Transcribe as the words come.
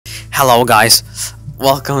Hello guys,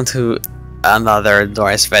 welcome to another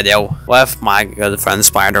Doors video with my good friend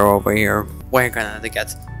Spider over here. We're gonna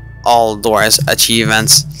get all Doors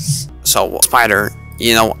achievements. So Spider,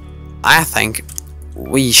 I think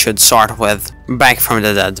we should start with Back from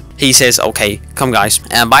the Dead. He says okay, come guys.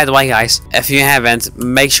 And by the way guys, if you haven't,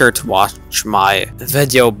 make sure to watch my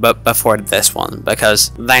video before this one, because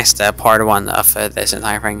that's the part 1 of this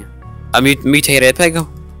entire thing. A mutated pig?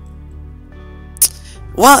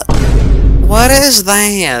 What is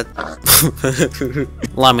that?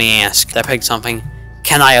 Let me ask the pig something.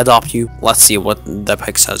 Can I adopt you? Let's see what the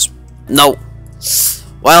pig says. No.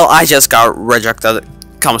 Well, I just got rejected.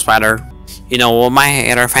 Come Spider. You know,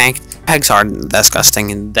 my other fact, pigs are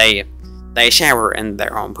disgusting. They shower in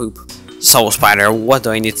their own poop. So Spider, what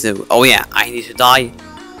do I need to do? Oh yeah, I need to die,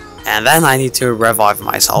 and then I need to revive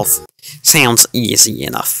myself. Sounds easy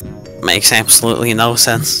enough. Makes absolutely no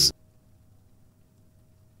sense.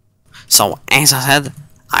 So, as I said,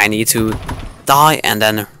 I need to die and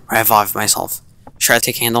then revive myself. Should I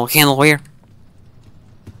take candle? Candle where?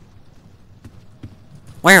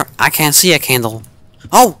 Where? I can't see a candle.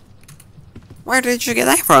 Oh! Where did you get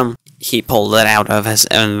that from? He pulled it out of his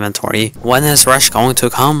inventory. When is Rush going to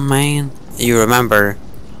come, man? You remember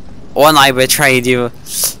when I betrayed you?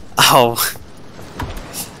 Oh.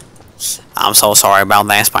 I'm so sorry about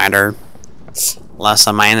that, Spider.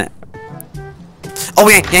 Listen, man. Oh,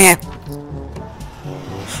 yeah.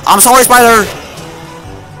 I'm sorry, Spider!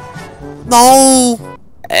 No!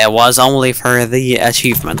 It was only for the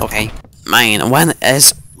achievement, okay? Man, when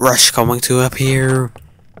is Rush going to appear?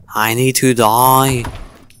 I need to die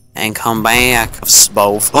and come back.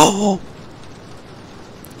 Both. Oh!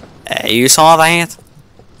 You saw that?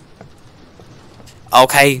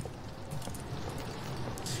 Okay.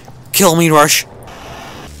 Kill me, Rush.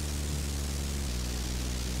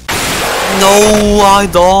 No, I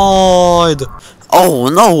died. Oh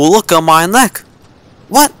no, look at my neck.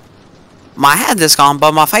 What? My head is gone,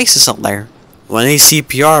 but my face is up there. We need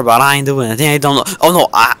CPR, but I ain't doing anything. I don't know. Oh no,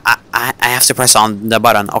 I have to press on the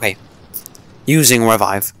button. Okay. Using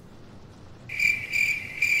revive.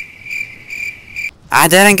 I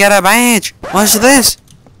didn't get a badge. What's this?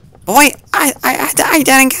 Wait, I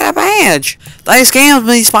didn't get a badge. They scammed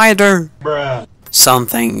me, Spider. Bruh.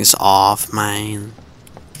 Something's off, man.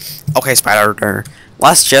 Okay, Spider,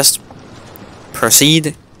 let's just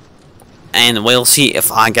proceed, and we'll see if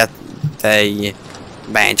I get the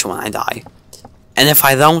badge when I die. And if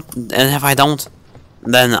I don't,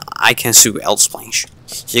 then I can sue Elsplash.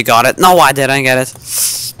 You got it? No, I didn't get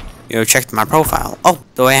it. You checked my profile. Oh,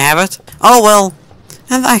 do I have it? Oh well.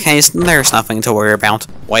 In that case, there's nothing to worry about.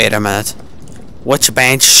 Wait a minute. Which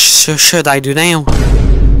badge should I do now?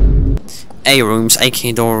 A rooms,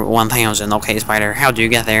 AK door 1000. Okay, Spider, how do you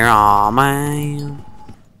get there? Aw, man.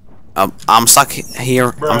 I'm stuck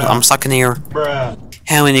here. I'm stuck in here. Bruh.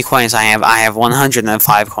 How many coins I have? I have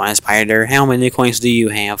 105 coins, Spider. How many coins do you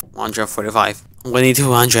have? 145. We need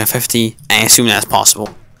 250. I assume that's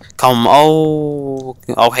possible. Come, oh.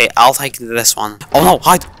 Okay, I'll take this one. Oh no,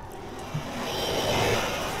 hide!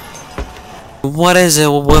 What is it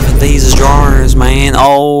with these jars, man?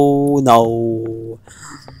 Oh no.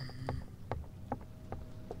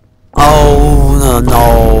 Oh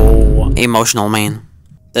no. Emotional man.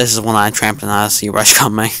 This is when I tramped and I see Rush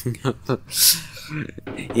coming.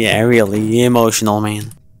 Yeah, really emotional,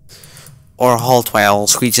 man. Or halt while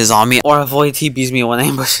screeches on me, or avoid TPs me when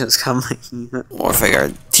ambush is coming. Or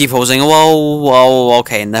figure T-posing. Whoa,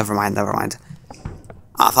 okay, never mind.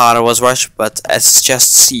 I thought it was Rush, but it's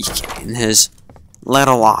just Seek in his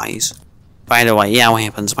little eyes. By the way, yeah, what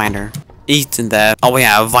happens, Spider? Eat that. Oh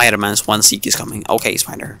yeah, vitamins when Seek is coming. Okay,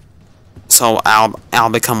 Spider. So I'll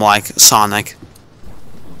become like Sonic.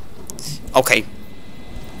 Okay,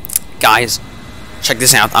 guys, check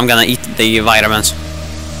this out. I'm gonna eat the vitamins.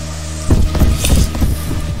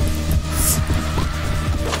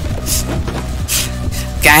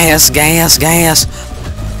 Gas.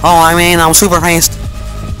 Oh, I mean, I'm super fast.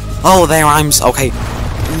 Oh, there I'm. Okay.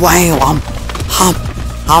 Wow,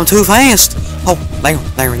 I'm too fast. Oh, there.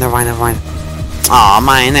 Never mind. Aw,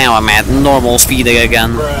 man, now I'm at normal speed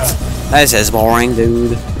again. Bruh. This is boring,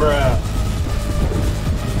 dude. Bruh.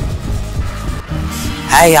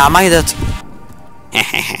 Hey, I made it!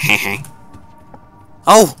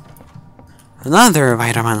 Oh! Another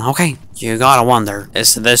vitamin, okay. You gotta wonder,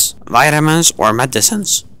 is this vitamins or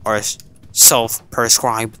medicines? Or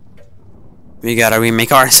self-prescribed? We gotta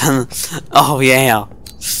remake arson. Oh yeah.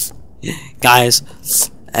 Guys,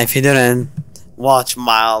 if you didn't watch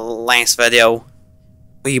my last video,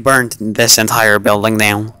 we burned this entire building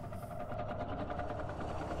down.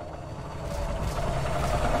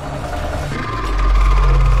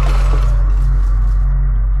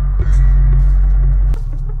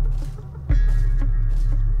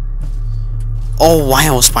 Oh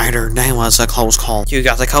wow, Spider, that was a close call. You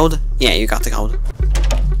got the code? Yeah, you got the code.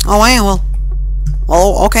 Oh wow,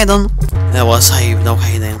 well, okay then. It was saved,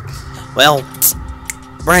 okay then. Well,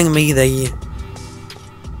 bring me the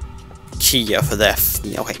key for death.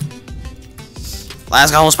 Okay.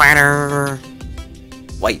 Let's go, Spider.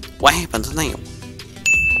 Wait, what happened now?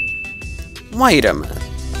 Wait a minute.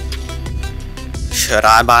 Should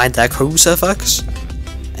I buy the crucifix?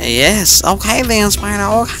 Yes, okay then, Spider,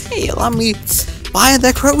 okay, let me buy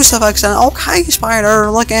the crucifix and okay, Spider,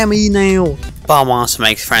 look at me now. Bob wants to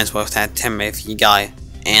make friends with that Timothy guy,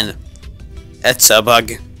 and it's a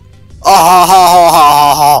bug.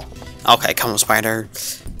 Oh, okay, come on, Spider,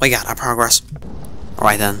 we gotta progress.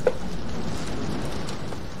 Alright then.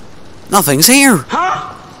 Nothing's here!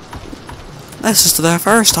 Huh? This is the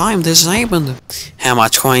first time this has happened. How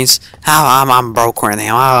much coins? I'm broke right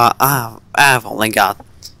now. I've only got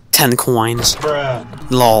 10 coins.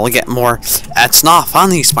 Bruh. Lol, get more. That's not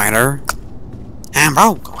funny, Spider. I'm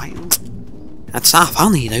broke. That's not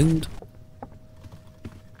funny, dude.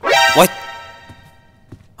 What?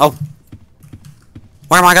 Oh.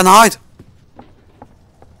 Where am I gonna hide?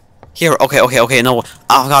 Here, okay, no.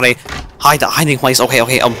 I've got a hiding place.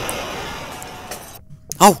 Okay, oh.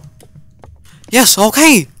 Yes,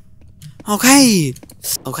 okay,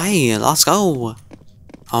 let's go.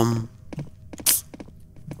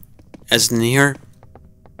 Is it here?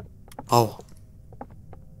 Oh,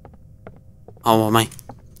 my.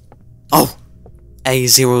 Oh,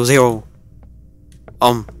 A00.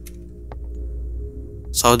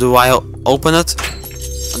 So do I open it?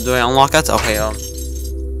 Do I unlock it? Okay,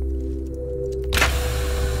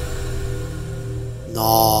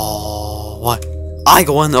 No, what? I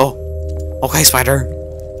go in though. Okay, Spider.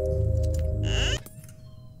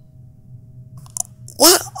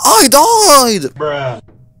 What? I died! Bruh.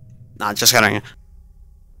 Nah, just kidding.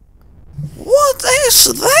 What is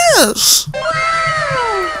this?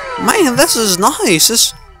 Man, this is nice.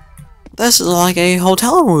 This is like a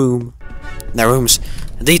hotel room. The rooms.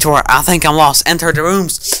 Detour, I think I'm lost. Enter the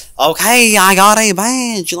rooms. Okay, I got a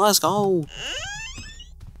badge. Let's go.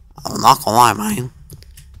 I'm not gonna lie, man.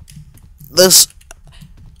 This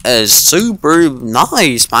is super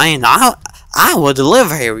nice, man. I would live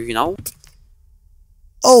here, you know.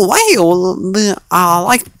 Oh wow, I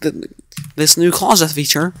like this new closet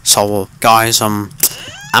feature. So guys, I'm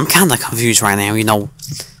kinda confused right now, you know.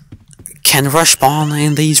 Can Rush spawn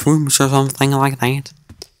in these rooms or something like that?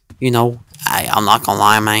 You know, I'm not gonna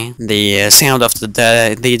lie, man. The sound of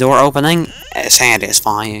the door opening is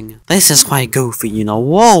satisfying. This is quite goofy, you know.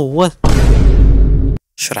 Whoa, what?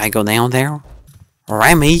 Should I go down there?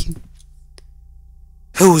 Remy?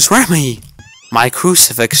 Who's Remy? My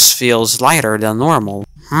crucifix feels lighter than normal.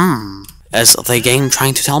 Is the game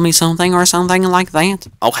trying to tell me something or something like that?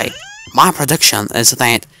 Okay, my prediction is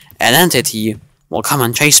that an entity will come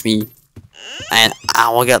and chase me, and I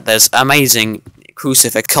will get this amazing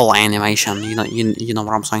crucifix kill animation. You know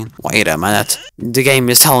what I'm saying? Wait a minute. The game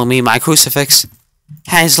is telling me my crucifix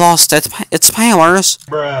has lost its powers.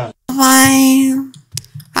 Bruh. Why?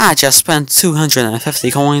 I just spent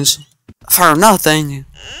 250 coins for nothing.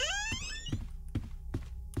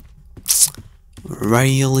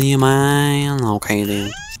 Really, man? Okay,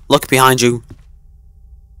 then. Look behind you.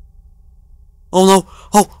 Oh no!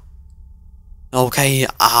 Oh! Okay,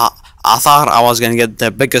 I thought I was gonna get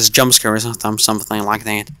the biggest jump scare or something like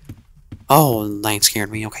that. Oh, that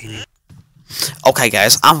scared me. Okay, then. Okay,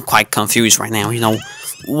 guys, I'm quite confused right now. You know,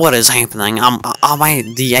 what is happening? I'm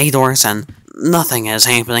at the A doors and nothing is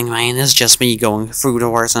happening, man. It's just me going through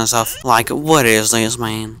doors and stuff. Like, what is this,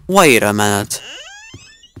 man? Wait a minute.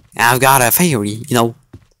 I've got a theory, you know,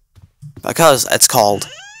 because it's called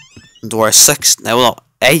door 6. Well,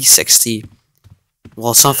 A60.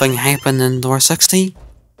 Will something happen in door 60?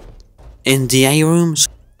 In the A rooms?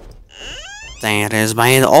 That is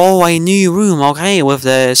bad. Oh, a new room, okay, with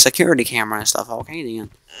the security camera and stuff. Okay, then.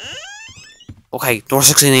 Okay, door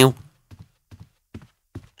 60 now.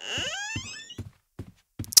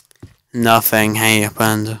 Nothing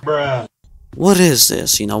happened. Bruh. What is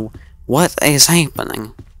this, you know? What is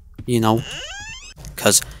happening? You know?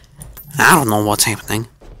 Because I don't know what's happening,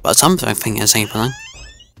 but something is happening.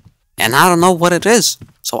 And I don't know what it is.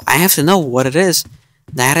 So I have to know what it is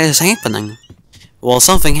that is happening. Well,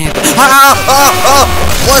 something happened.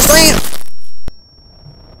 What's that?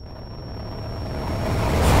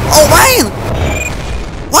 Oh, man!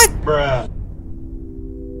 What? Bruh.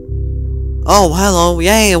 Oh, hello.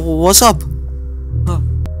 Yeah, what's up?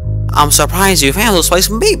 I'm surprised you found this place.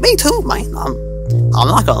 Me too, man. I'm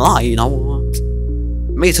not gonna lie, you know.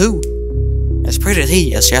 Me too. It's pretty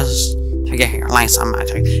tedious, just to get here last time I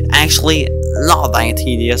checked. Actually, not that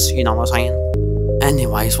tedious, you know what I'm saying?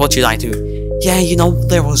 Anyways, what should I do? Yeah, you know,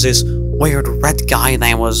 there was this weird red guy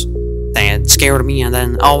that scared me, and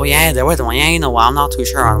then, oh yeah, there was one, yeah, you know, I'm not too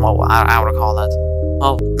sure on what I would call that.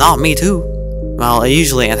 Well, not me too. Well,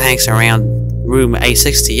 usually it hangs around room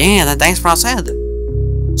A60, yeah, that's what I said.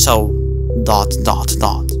 So, ...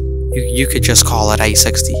 You could just call it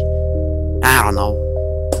A60. I don't know.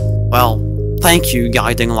 Well, thank you,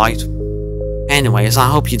 guiding light. Anyways, I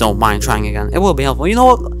hope you don't mind trying again. It will be helpful. You know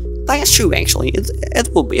what? That's true, actually. It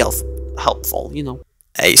will be helpful, you know.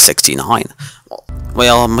 A69.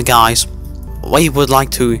 Well, guys, we would like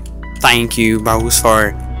to thank you, bros,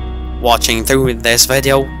 for watching through this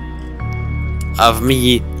video of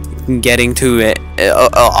me getting to it.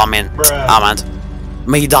 I meant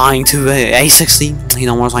me dying to A60. You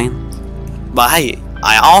know what I'm saying? But hey,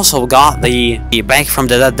 I also got the back from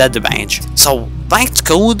the dead bench, so that's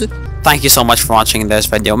good. Thank you so much for watching this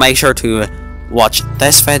video. Make sure to watch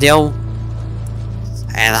this video,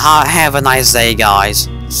 and have a nice day, guys.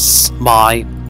 Bye.